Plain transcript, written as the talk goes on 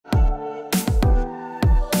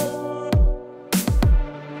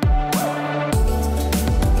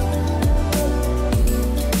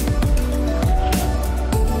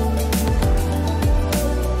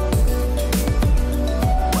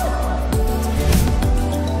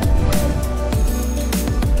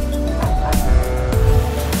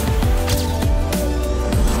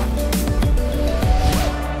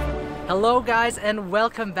Hello guys and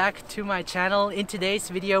welcome back to my channel. In today's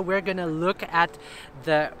video we're gonna look at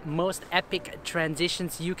the most epic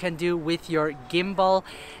transitions you can do with your gimbal,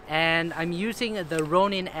 and I'm using the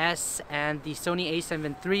Ronin S and the Sony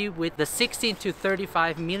a7 III with the 16 to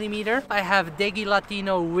 35mm. I have Degi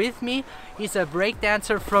Latino with me. He's a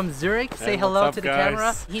breakdancer from Zurich. Say hello to the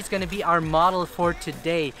camera. He's gonna be our model for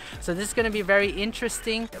today. So this is gonna be very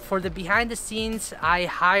interesting. For the behind the scenes I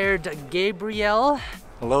hired Gabriel.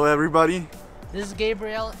 Hello everybody. This is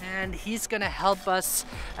Gabriel and he's gonna help us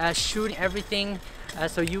shoot everything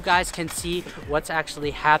so you guys can see what's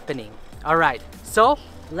actually happening. Alright, so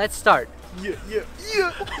let's start.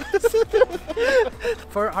 Yeah.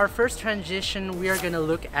 For our first transition we are gonna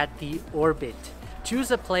look at the orbit.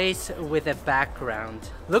 Choose a place with a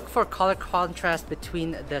background. Look for color contrast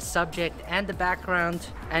between the subject and the background,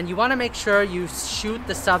 and you want to make sure you shoot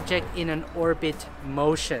the subject in an orbit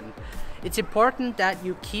motion. It's important that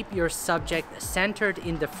you keep your subject centered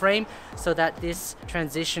in the frame so that this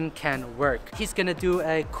transition can work. He's gonna do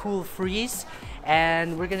a cool freeze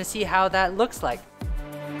and we're gonna see how that looks like.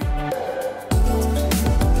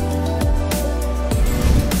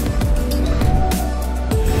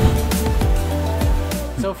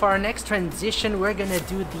 So for our next transition, we're gonna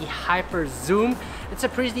do the hyper zoom. It's a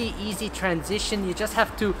pretty easy transition. You just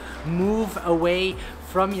have to move away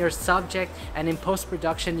from your subject, and in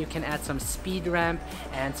post-production you can add some speed ramp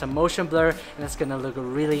and some motion blur, and it's gonna look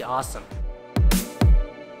really awesome.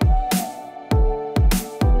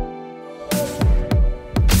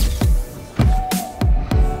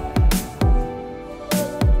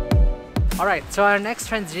 Alright, so our next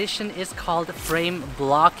transition is called frame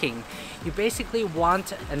blocking. You basically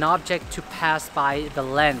want an object to pass by the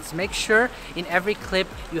lens. Make sure in every clip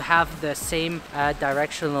you have the same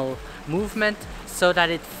directional movement so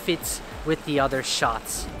that it fits with the other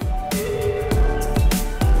shots.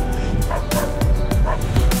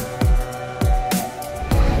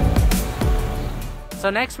 So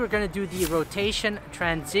next we're going to do the rotation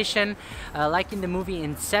transition, like in the movie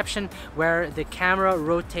Inception, where the camera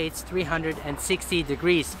rotates 360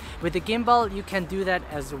 degrees. With the gimbal you can do that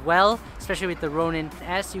as well, especially with the Ronin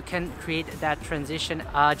S. You can create that transition.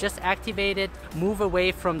 Just activate it, move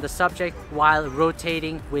away from the subject while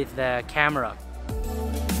rotating with the camera.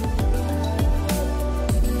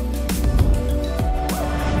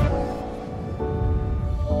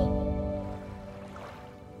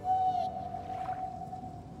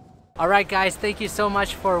 Alright guys, thank you so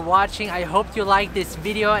much for watching. I hope you liked this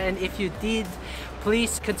video, and if you did,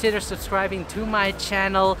 please consider subscribing to my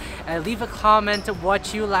channel. Leave a comment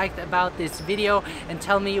what you liked about this video and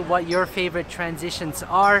tell me what your favorite transitions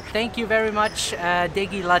are. Thank you very much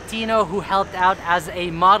Degi Latino, who helped out as a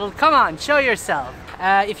model. Come on, show yourself.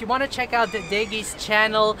 If you want to check out Degi's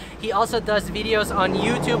channel, he also does videos on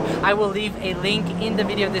YouTube. I will leave a link in the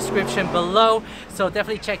video description below, so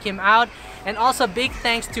definitely check him out. And also big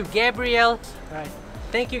thanks to Gabriel. All right.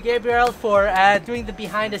 Thank you Gabriel for doing the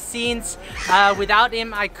behind the scenes. Without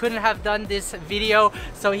him I couldn't have done this video.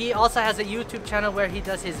 So he also has a YouTube channel where he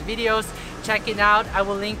does his videos. Check it out. I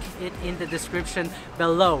will link it in the description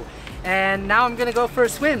below. And now I'm gonna go for a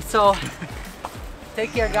swim, so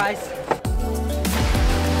take care guys.